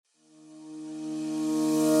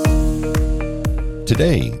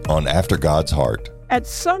Today on After God's Heart. At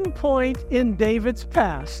some point in David's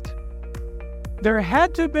past, there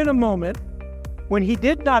had to have been a moment when he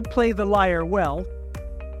did not play the lyre well,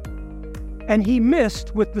 and he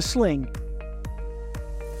missed with the sling.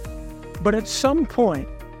 But at some point,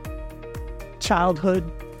 childhood,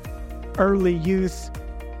 early youth,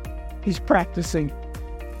 he's practicing.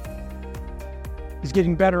 He's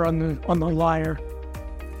getting better on the lyre.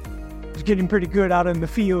 He's getting pretty good out in the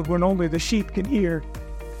field when only the sheep can hear.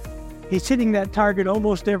 He's hitting that target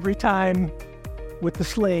almost every time with the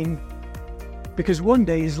sling, because one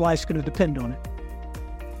day his life's going to depend on it.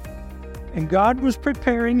 And God was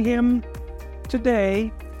preparing him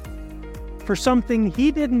today for something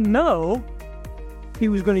he didn't know he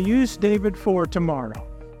was going to use David for tomorrow.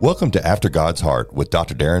 Welcome to After God's Heart with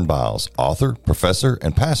Dr. Darren Biles, author, professor,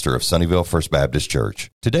 and pastor of Sunnyvale First Baptist Church.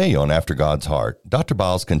 Today on After God's Heart, Dr.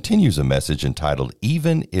 Biles continues a message entitled,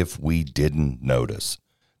 Even If We Didn't Notice.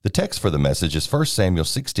 The text for the message is 1 Samuel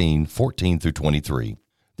 16, 14 through 23.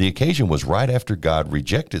 The occasion was right after God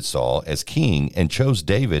rejected Saul as king and chose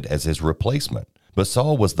David as his replacement. But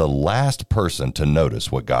Saul was the last person to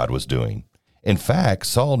notice what God was doing. In fact,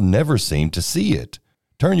 Saul never seemed to see it.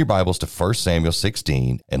 Turn your Bibles to 1 Samuel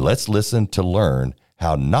 16, and let's listen to learn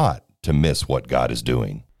how not to miss what God is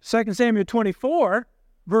doing. 2 Samuel 24,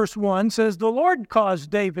 verse 1 says, The Lord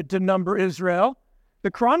caused David to number Israel.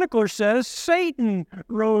 The chronicler says Satan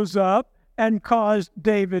rose up and caused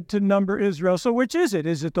David to number Israel. So which is it?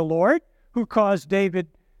 Is it the Lord who caused David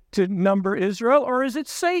to number Israel, or is it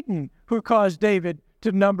Satan who caused David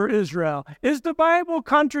to number Israel? Is the Bible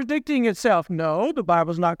contradicting itself? No, the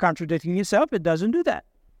Bible's not contradicting itself. It doesn't do that.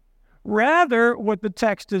 Rather, what the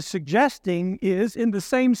text is suggesting is, in the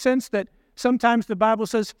same sense that sometimes the Bible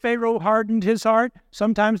says Pharaoh hardened his heart,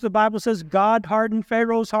 sometimes the Bible says God hardened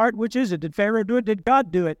Pharaoh's heart. Which is it? Did Pharaoh do it? Did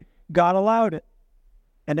God do it? God allowed it.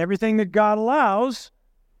 And everything that God allows,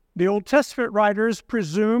 the Old Testament writers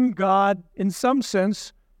presume God, in some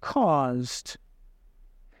sense, caused.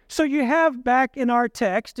 So you have back in our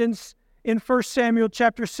text, in 1 Samuel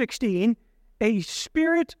chapter 16, a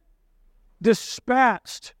spirit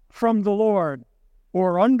dispatched from the Lord,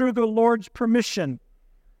 or under the Lord's permission,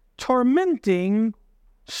 tormenting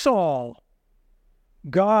Saul.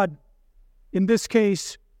 God, in this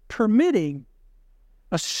case, permitting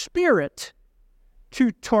a spirit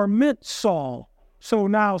to torment Saul. So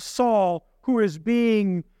now Saul, who is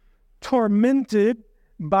being tormented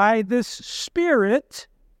by this spirit,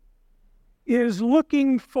 is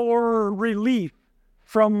looking for relief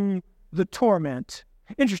from the torment.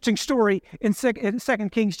 Interesting story in 2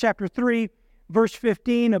 Kings chapter 3, verse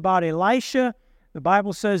 15 about Elisha. The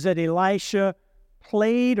Bible says that Elisha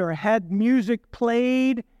played or had music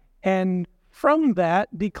played, and from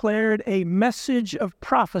that declared a message of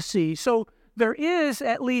prophecy. So there is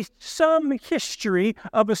at least some history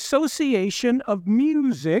of association of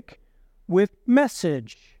music with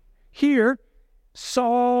message. Here,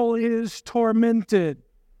 Saul is tormented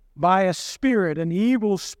by a spirit, an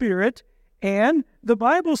evil spirit, and the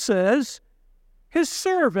Bible says his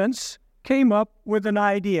servants came up with an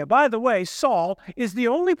idea. By the way, Saul is the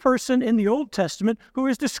only person in the Old Testament who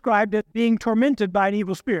is described as being tormented by an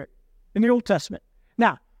evil spirit in the Old Testament.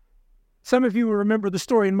 Now, some of you will remember the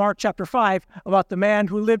story in Mark chapter 5 about the man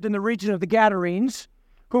who lived in the region of the Gadarenes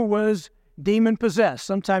who was demon-possessed.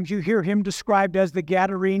 Sometimes you hear him described as the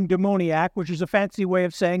Gadarene demoniac, which is a fancy way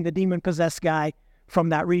of saying the demon-possessed guy from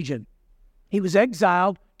that region. He was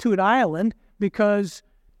exiled to an island because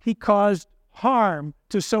he caused harm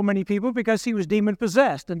to so many people because he was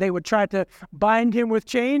demon-possessed. And they would try to bind him with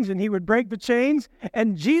chains, and he would break the chains.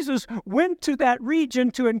 And Jesus went to that region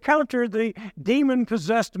to encounter the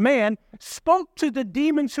demon-possessed man, spoke to the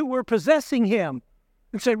demons who were possessing him,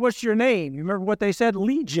 and said, "What's your name?" You remember what they said?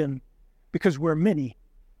 Legion, because we're many.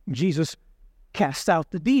 Jesus cast out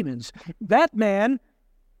the demons. That man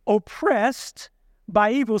oppressed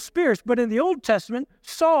by evil spirits. But in the Old Testament,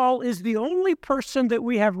 Saul is the only person that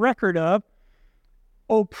we have record of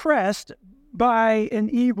oppressed by an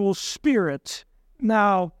evil spirit.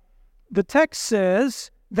 Now, the text says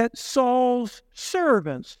that Saul's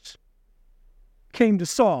servants came to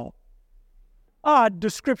Saul. Odd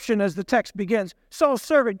description as the text begins. Saul's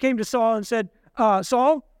servant came to Saul and said,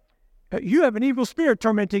 Saul, you have an evil spirit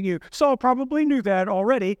tormenting you. Saul probably knew that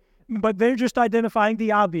already, but they're just identifying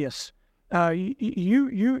the obvious.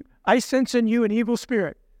 I sense in you an evil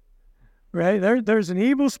spirit, right? There's an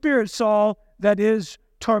evil spirit, Saul, that is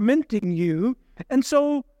tormenting you. And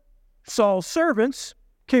so Saul's servants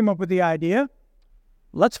came up with the idea,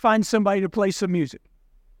 let's find somebody to play some music.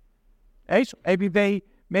 Okay, so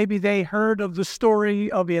maybe they heard of the story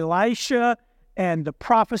of Elisha and the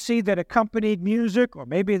prophecy that accompanied music, or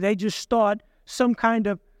maybe they just thought some kind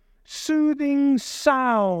of soothing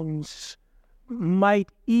sounds might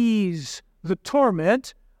ease the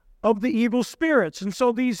torment of the evil spirits. And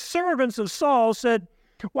so these servants of Saul said,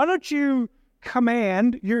 why don't you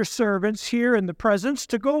command your servants here in the presence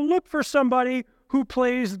to go look for somebody who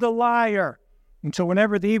plays the lyre. And so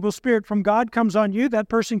whenever the evil spirit from God comes on you, that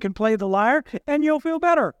person can play the lyre and you'll feel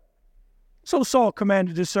better. So Saul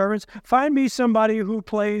commanded his servants, find me somebody who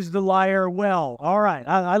plays the lyre well. All right,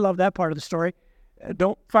 I love that part of the story.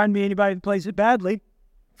 Don't find me anybody that plays it badly.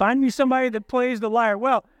 Find me somebody that plays the lyre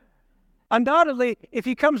well. Undoubtedly, if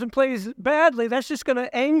he comes and plays badly, that's just going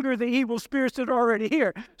to anger the evil spirits that are already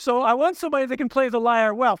here. So I want somebody that can play the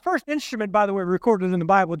lyre well. First instrument, by the way, recorded in the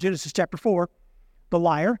Bible, Genesis chapter 4, the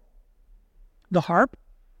lyre, the harp.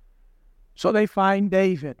 So they find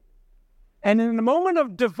David. And in a moment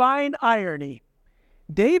of divine irony,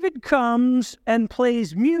 David comes and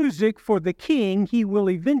plays music for the king he will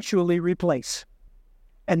eventually replace.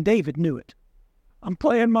 And David knew it. I'm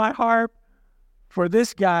playing my harp for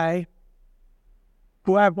this guy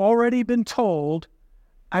who I've already been told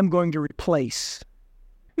I'm going to replace.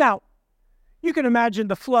 Now, you can imagine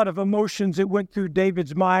the flood of emotions that went through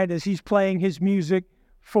David's mind as he's playing his music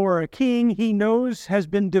for a king he knows has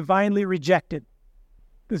been divinely rejected.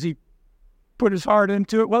 Does he put his heart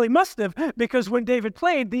into it? Well, he must have, because when David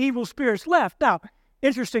played, the evil spirits left. Now,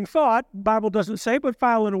 interesting thought, Bible doesn't say, but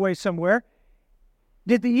file it away somewhere.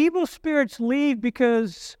 Did the evil spirits leave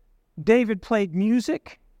because David played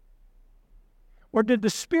music? Or did the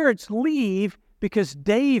spirits leave because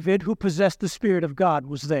David, who possessed the Spirit of God,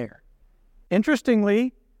 was there?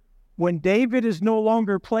 Interestingly, when David is no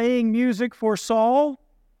longer playing music for Saul,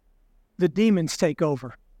 the demons take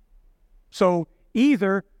over. So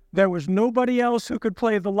either there was nobody else who could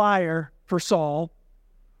play the lyre for Saul,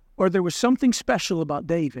 or there was something special about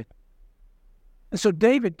David. And so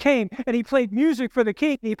David came and he played music for the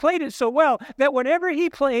king. He played it so well that whenever he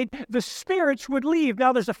played, the spirits would leave.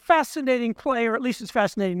 Now there's a fascinating play, or at least it's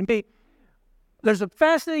fascinating to me. There's a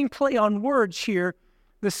fascinating play on words here.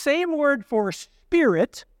 The same word for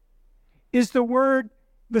spirit is the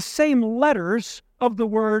same letters of the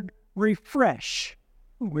word refresh.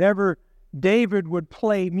 Whenever David would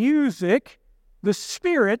play music, the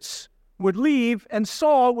spirits would leave and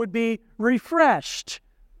Saul would be refreshed.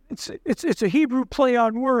 It's a Hebrew play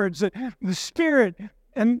on words. The spirit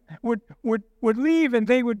and would leave, and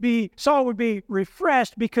Saul would be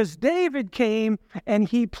refreshed because David came and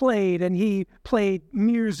he played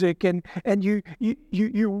music, and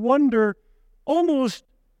you wonder almost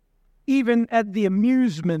even at the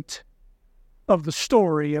amusement of the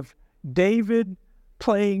story of David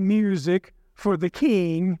playing music for the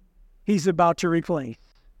king he's about to replace.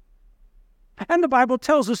 And the Bible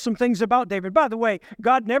tells us some things about David. By the way,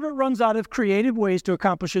 God never runs out of creative ways to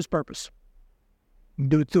accomplish his purpose. You can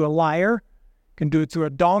do it through a lyre, you can do it through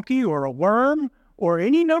a donkey or a worm, or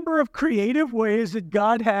any number of creative ways that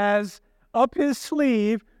God has up his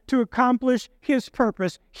sleeve to accomplish his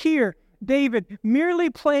purpose. Here, David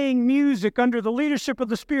merely playing music under the leadership of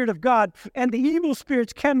the Spirit of God, and the evil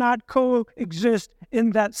spirits cannot coexist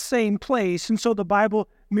in that same place. And so the Bible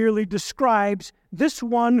merely describes this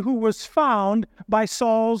one who was found by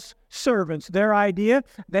Saul's servants. Their idea,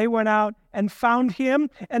 they went out and found him.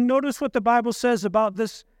 And notice what the Bible says about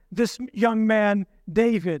this young man,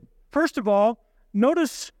 David. First of all,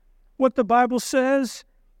 notice what the Bible says.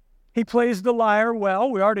 He plays the lyre well.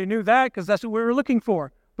 We already knew that because that's what we were looking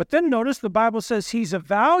for. But then notice the Bible says he's a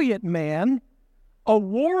valiant man, a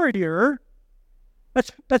warrior.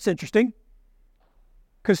 That's interesting,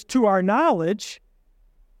 because to our knowledge,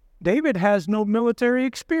 David has no military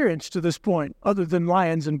experience to this point other than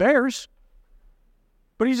lions and bears.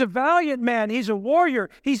 But he's a valiant man. He's a warrior.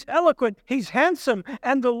 He's eloquent. He's handsome.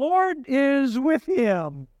 And the Lord is with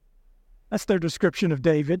him. That's their description of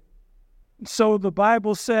David. So the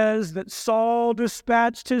Bible says that Saul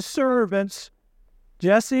dispatched his servants.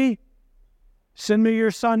 Jesse, send me your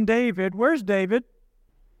son David. Where's David?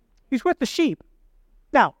 He's with the sheep.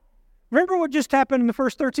 Now, remember what just happened in the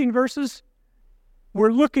first 13 verses?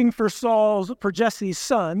 We're looking for Jesse's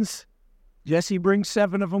sons. Jesse brings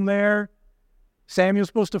 7 of them there. Samuel's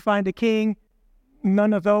supposed to find a king.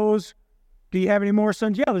 None of those. Do you have any more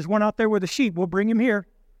sons? Yeah, there's one out there with the sheep. We'll bring him here.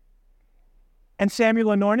 And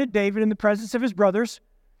Samuel anointed David in the presence of his brothers,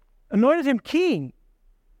 anointed him king.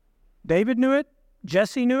 David knew it.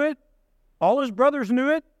 Jesse knew it. All his brothers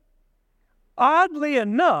knew it. Oddly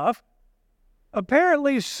enough,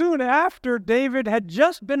 apparently soon after David had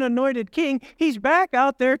just been anointed king, he's back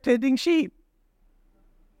out there tending sheep.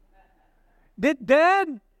 Did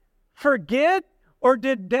Dad forget? Or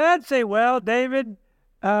did Dad say, well, David,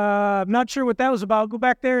 I'm not sure what that was about. Go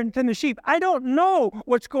back there and tend the sheep. I don't know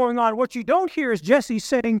what's going on. What you don't hear is Jesse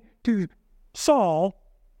saying to Saul,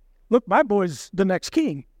 look, my boy's the next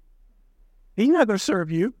king. He's not going to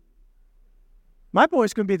serve you. My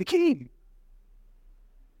boy's going to be the king.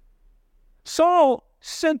 Saul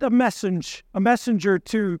sent a messenger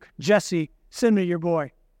to Jesse, send me your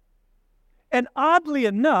boy. And oddly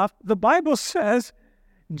enough, the Bible says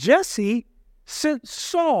Jesse sent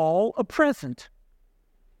Saul a present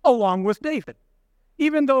along with David.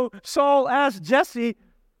 Even though Saul asked Jesse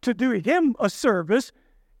to do him a service,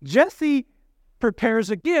 Jesse prepares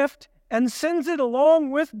a gift and sends it along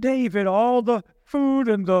with David, all the food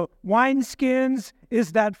and the wineskins.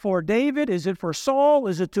 Is that for David? Is it for Saul?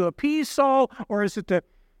 Is it to appease Saul? Or is it to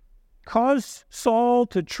cause Saul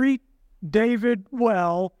to treat David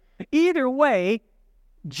well? Either way,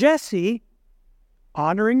 Jesse,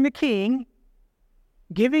 honoring the king,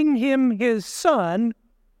 giving him his son,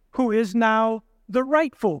 who is now the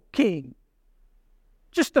rightful king.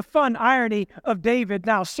 Just the fun irony of David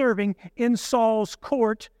now serving in Saul's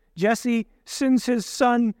court. Jesse sends his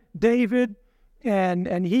son David,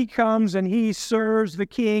 and he comes and he serves the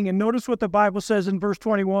king. And notice what the Bible says in verse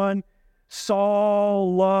 21.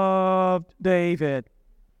 Saul loved David.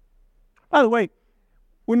 By the way,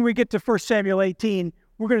 when we get to 1 Samuel 18,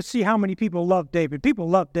 we're going to see how many people love David. People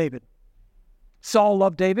love David. Saul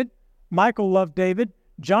loved David. Michael loved David.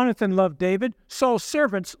 Jonathan loved David. Saul's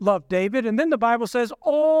servants loved David. And then the Bible says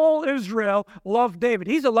all Israel loved David.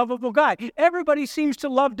 He's a lovable guy. Everybody seems to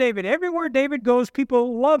love David. Everywhere David goes,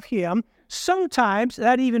 people love him. Sometimes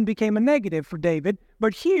that even became a negative for David.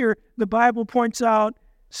 But here, the Bible points out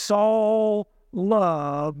Saul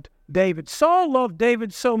loved David. Saul loved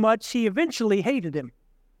David so much, he eventually hated him.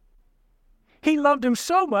 He loved him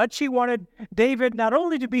so much, he wanted David not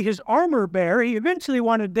only to be his armor bearer, he eventually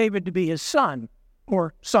wanted David to be his son,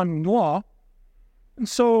 or son-in-law. And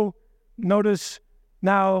so, notice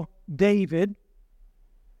now David,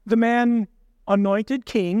 the man anointed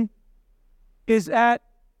king, is at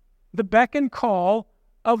the beck and call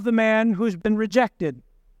of the man who's been rejected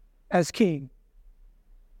as king.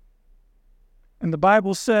 And the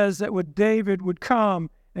Bible says that when David would come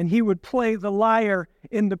and he would play the lyre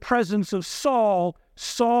in the presence of Saul,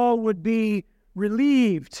 Saul would be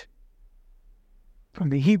relieved. And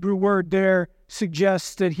the Hebrew word there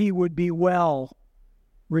suggests that he would be well,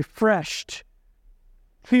 refreshed,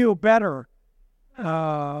 feel better.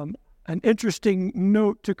 An interesting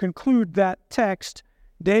note to conclude that text,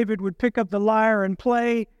 David would pick up the lyre and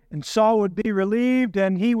play, and Saul would be relieved,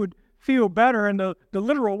 and he would feel better. And the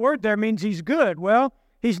literal word there means he's good. Well,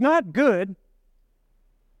 he's not good,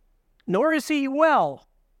 nor is he well,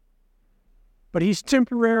 but he's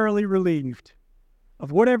temporarily relieved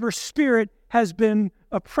of whatever spirit has been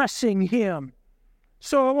oppressing him.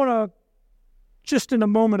 So I want to, just in a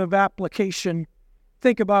moment of application,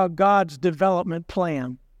 think about God's development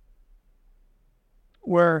plan,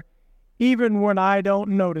 where even when I don't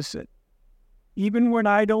notice it, even when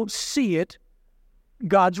I don't see it,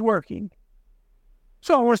 God's working.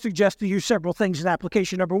 So I want to suggest to you several things in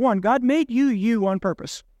application. Number one, God made you on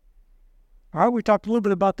purpose. All right, we talked a little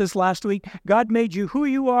bit about this last week. God made you who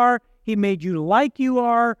you are. He made you like you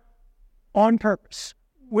are on purpose,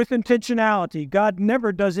 with intentionality. God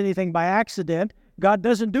never does anything by accident. God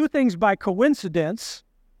doesn't do things by coincidence.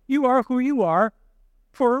 You are who you are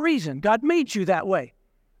for a reason. God made you that way.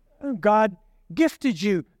 God gifted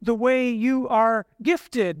you the way you are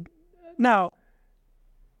gifted. Now,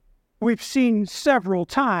 we've seen several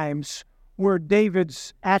times where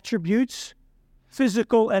David's attributes,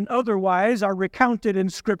 physical and otherwise, are recounted in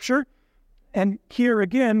Scripture. And here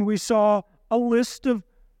again, we saw a list of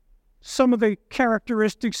some of the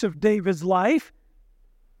characteristics of David's life.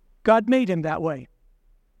 God made him that way.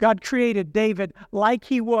 God created David like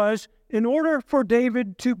he was in order for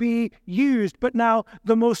David to be used. But now,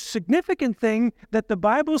 the most significant thing that the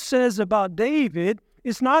Bible says about David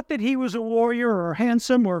is not that he was a warrior or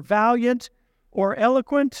handsome or valiant or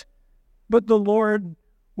eloquent, but the Lord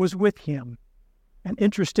was with him. And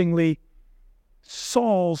interestingly,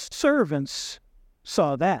 Saul's servants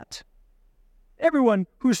saw that. Everyone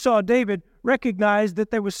who saw David recognized that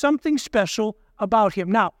there was something special about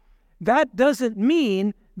him. Now, that doesn't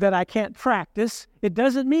mean that I can't practice. It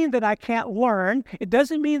doesn't mean that I can't learn. It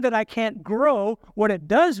doesn't mean that I can't grow. What it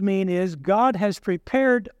does mean is God has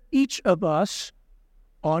prepared each of us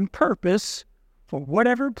on purpose for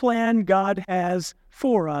whatever plan God has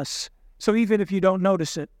for us. So even if you don't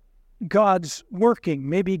notice it, God's working.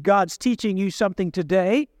 Maybe God's teaching you something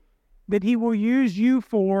today that He will use you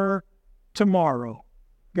for tomorrow.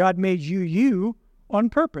 God made you on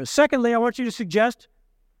purpose. Secondly, I want you to suggest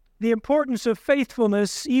the importance of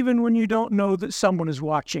faithfulness even when you don't know that someone is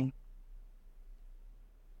watching.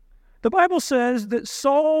 The Bible says that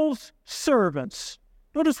Saul's servants,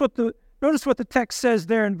 notice what the text says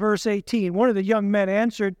there in verse 18. One of the young men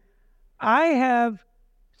answered, I have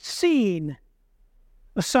seen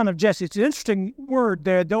the son of Jesse. It's an interesting word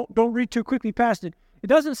there. Don't read too quickly past it. It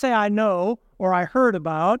doesn't say I know or I heard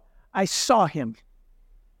about. I saw him.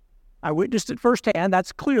 I witnessed it firsthand.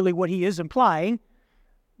 That's clearly what he is implying.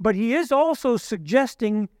 But he is also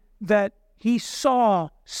suggesting that he saw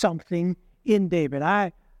something in David.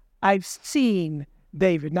 I've seen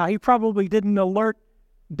David. Now, he probably didn't alert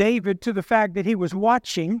David to the fact that he was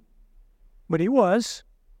watching, but he was,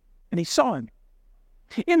 and he saw him.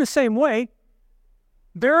 In the same way,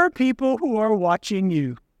 there are people who are watching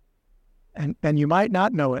you, and you might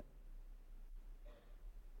not know it.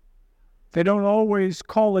 They don't always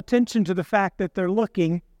call attention to the fact that they're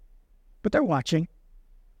looking, but they're watching.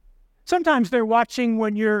 Sometimes they're watching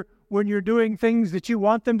when you're doing things that you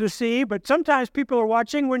want them to see, but sometimes people are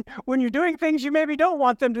watching when you're doing things you maybe don't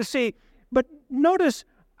want them to see. But notice,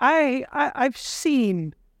 I've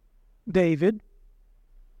seen David.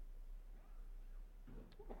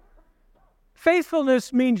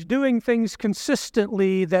 Faithfulness means doing things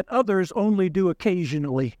consistently that others only do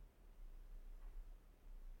occasionally.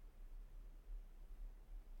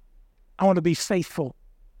 I want to be faithful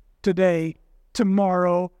today,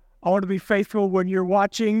 tomorrow. I want to be faithful when you're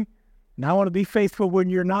watching, and I want to be faithful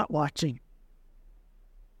when you're not watching.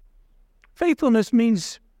 Faithfulness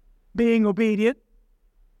means being obedient,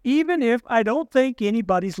 even if I don't think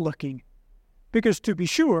anybody's looking, because to be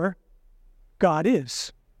sure, God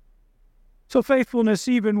is. So faithfulness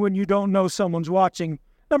even when you don't know someone's watching.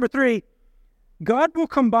 Number 3, God will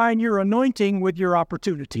combine your anointing with your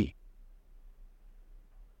opportunity.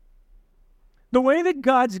 The way that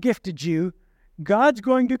God's gifted you, God's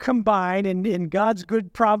going to combine, in God's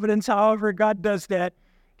good providence, however God does that,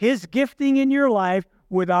 His gifting in your life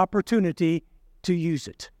with opportunity to use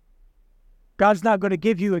it. God's not going to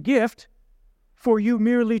give you a gift for you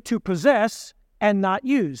merely to possess and not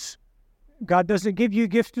use. God doesn't give you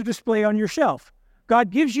gifts to display on your shelf. God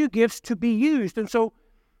gives you gifts to be used. And so,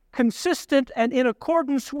 consistent and in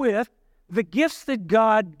accordance with the gifts that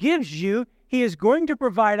God gives you, He is going to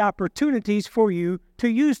provide opportunities for you to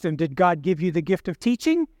use them. Did God give you the gift of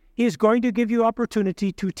teaching? He is going to give you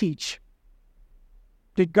opportunity to teach.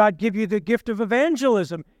 Did God give you the gift of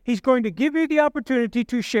evangelism? He's going to give you the opportunity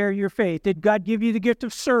to share your faith. Did God give you the gift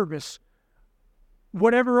of service?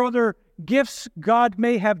 Whatever other gifts God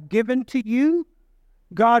may have given to you,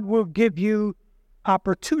 God will give you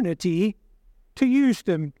opportunity to use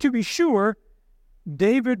them. To be sure,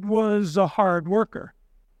 David was a hard worker.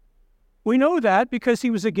 We know that because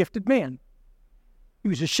he was a gifted man. He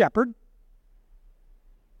was a shepherd.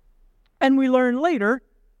 And we learn later,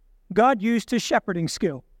 God used his shepherding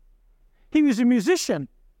skill. He was a musician.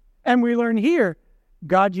 And we learn here,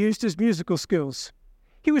 God used his musical skills.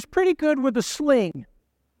 He was pretty good with a sling.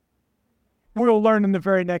 We'll learn in the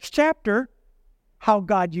very next chapter how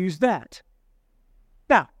God used that.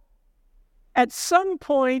 Now, at some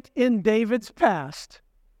point in David's past,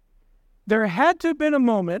 there had to have been a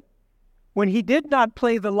moment when he did not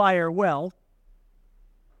play the lyre well,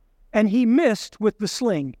 and he missed with the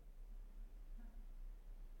sling.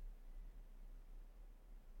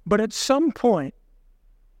 But at some point,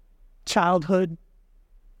 childhood,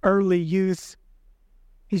 early youth,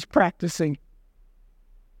 he's practicing.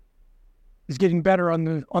 He's getting better on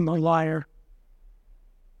the lyre.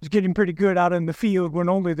 He's getting pretty good out in the field when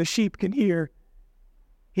only the sheep can hear.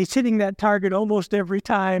 He's hitting that target almost every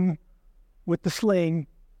time with the sling,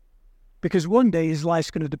 because one day his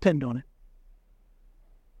life's going to depend on it.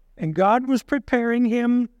 And God was preparing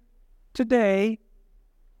him today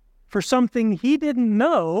for something he didn't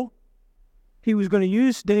know he was going to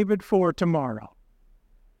use David for tomorrow.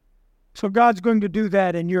 So God's going to do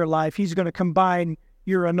that in your life. He's going to combine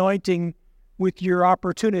your anointing with your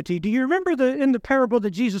opportunity. Do you remember in the parable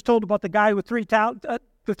that Jesus told about the guy with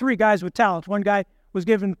the 3 guys with talents? One guy was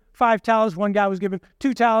given 5 talents, one guy was given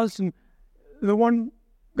 2 talents, and the one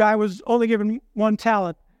guy was only given 1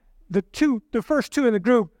 talent. The first 2 in the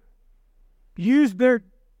group used their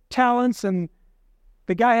talents, and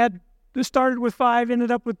the guy that started with 5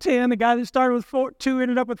 ended up with 10. The guy that started with 2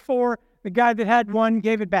 ended up with 4. The guy that had 1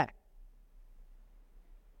 gave it back.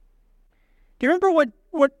 Do you remember what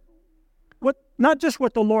not just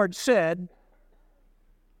what the Lord said,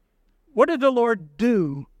 what did the Lord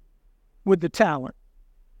do with the talent?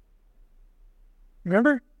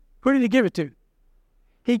 Remember? Who did he give it to?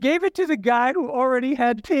 He gave it to the guy who already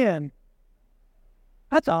had 10.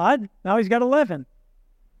 That's odd. Now he's got 11.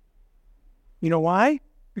 You know why?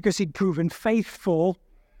 Because he'd proven faithful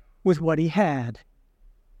with what he had.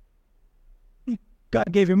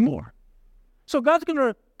 God gave him more. So God's going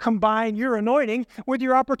to combine your anointing with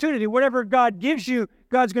your opportunity. Whatever God gives you,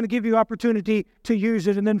 God's going to give you opportunity to use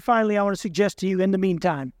it. And then finally, I want to suggest to you in the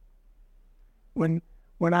meantime, when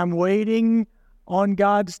I'm waiting on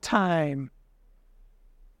God's time,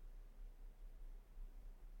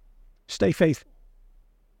 stay faithful.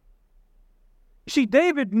 See,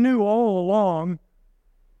 David knew all along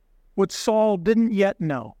what Saul didn't yet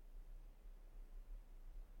know.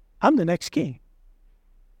 I'm the next king.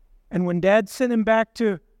 And when Dad sent him back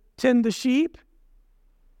to tend the sheep,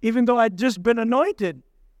 even though I'd just been anointed,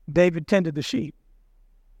 David tended the sheep.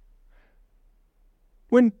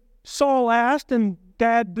 When Saul asked and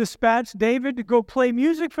Dad dispatched David to go play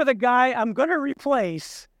music for the guy I'm going to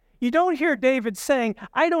replace, you don't hear David saying,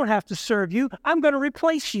 I don't have to serve you, I'm going to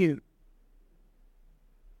replace you.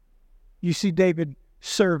 You see David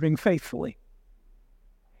serving faithfully.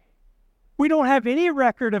 We don't have any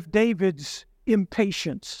record of David's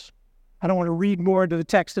impatience. I don't want to read more into the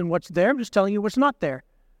text than what's there. I'm just telling you what's not there.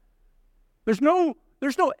 There's no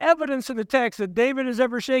evidence in the text that David is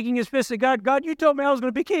ever shaking his fist at God. God, you told me I was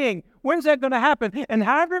going to be king. When's that going to happen? And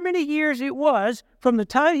however many years it was from the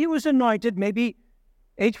time he was anointed, maybe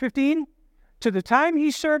age 15, to the time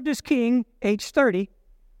he served as king, age 30,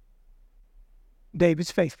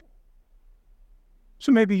 David's faithful.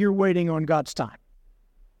 So maybe you're waiting on God's time.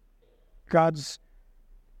 God's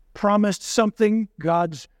promised something.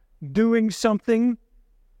 God's doing something.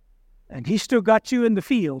 And He's still got you in the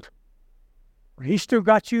field. Or He's still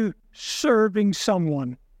got you serving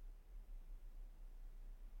someone.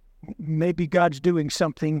 Maybe God's doing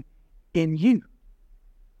something in you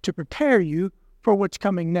to prepare you for what's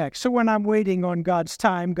coming next. So when I'm waiting on God's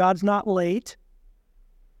time, God's not late.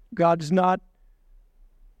 God's not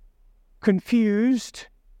confused.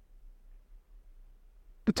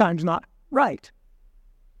 The time's not right.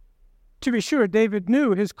 To be sure, David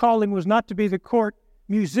knew his calling was not to be the court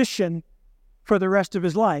musician for the rest of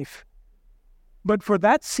his life. But for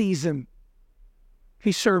that season,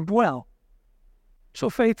 he served well. So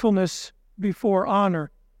faithfulness before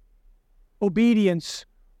honor, obedience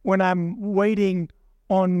when I'm waiting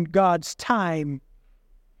on God's time,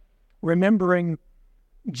 remembering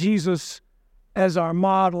Jesus as our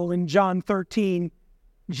model. In John 13,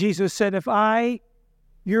 Jesus said, if I,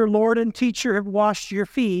 your Lord and teacher, have washed your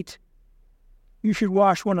feet, you should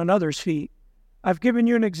wash one another's feet. I've given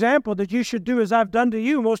you an example that you should do as I've done to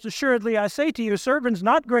you. Most assuredly, I say to you, a servant's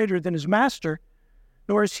not greater than his master,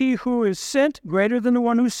 nor is he who is sent greater than the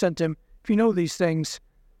one who sent him. If you know these things,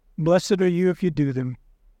 blessed are you if you do them.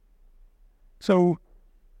 So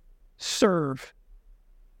serve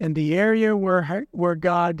in the area where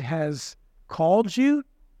God has called you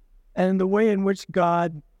and the way in which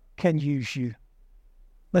God can use you.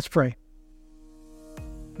 Let's pray.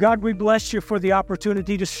 God, we bless you for the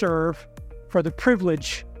opportunity to serve, for the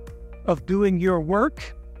privilege of doing your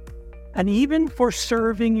work, and even for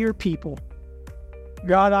serving your people.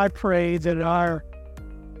 God, I pray that our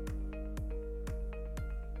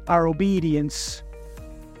obedience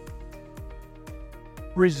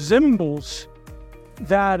resembles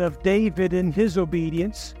that of David in his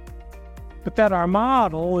obedience, but that our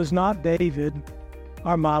model is not David,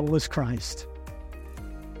 our model is Christ.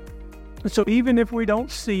 And so even if we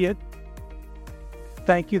don't see it,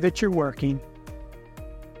 thank you that you're working.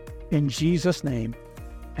 In Jesus' name,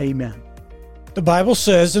 amen. The Bible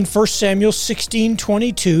says in 1 Samuel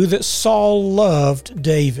 16:22 that Saul loved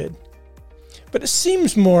David. But it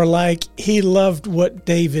seems more like he loved what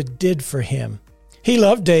David did for him. He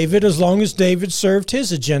loved David as long as David served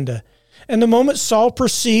his agenda. And the moment Saul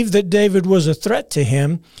perceived that David was a threat to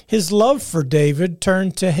him, his love for David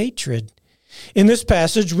turned to hatred. In this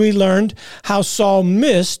passage, we learned how Saul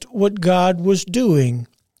missed what God was doing.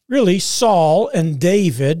 Really, Saul and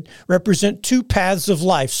David represent two paths of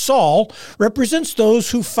life. Saul represents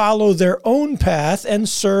those who follow their own path and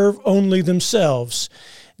serve only themselves.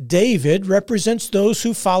 David represents those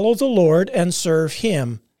who follow the Lord and serve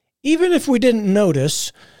Him. Even if we didn't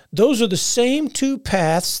notice, those are the same two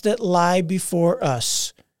paths that lie before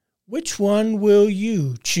us. Which one will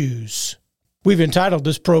you choose? We've entitled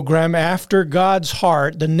this program After God's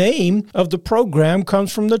Heart. The name of the program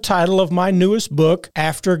comes from the title of my newest book,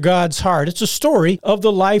 After God's Heart. It's a story of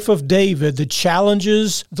the life of David, the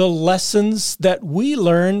challenges, the lessons that we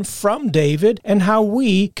learn from David, and how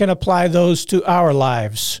we can apply those to our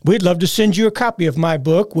lives. We'd love to send you a copy of my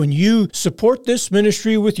book when you support this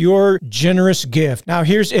ministry with your generous gift. Now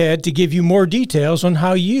here's Ed to give you more details on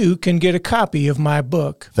how you can get a copy of my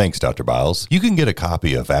book. Thanks, Dr. Biles. You can get a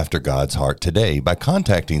copy of After God's Heart today by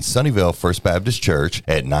contacting Sunnyvale First Baptist Church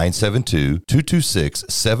at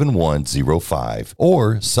 972-226-7105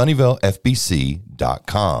 or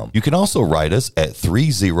sunnyvalefbc.com. You can also write us at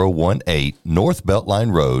 3018 North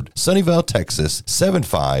Beltline Road, Sunnyvale, Texas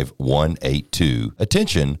 75182.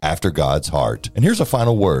 Attention, After God's Heart. And here's a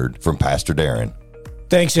final word from Pastor Darren.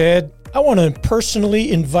 Thanks, Ed. I want to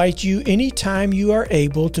personally invite you anytime you are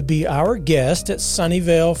able to be our guest at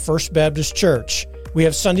Sunnyvale First Baptist Church. We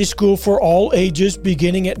have Sunday school for all ages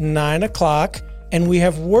beginning at 9 o'clock, and we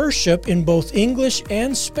have worship in both English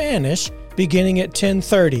and Spanish beginning at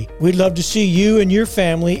 10:30. We'd love to see you and your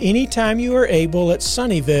family anytime you are able at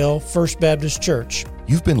Sunnyvale First Baptist Church.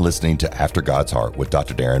 You've been listening to After God's Heart with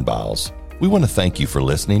Dr. Darren Biles. We want to thank you for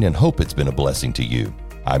listening and hope it's been a blessing to you.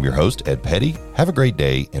 I'm your host, Ed Petty. Have a great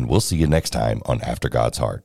day, and we'll see you next time on After God's Heart.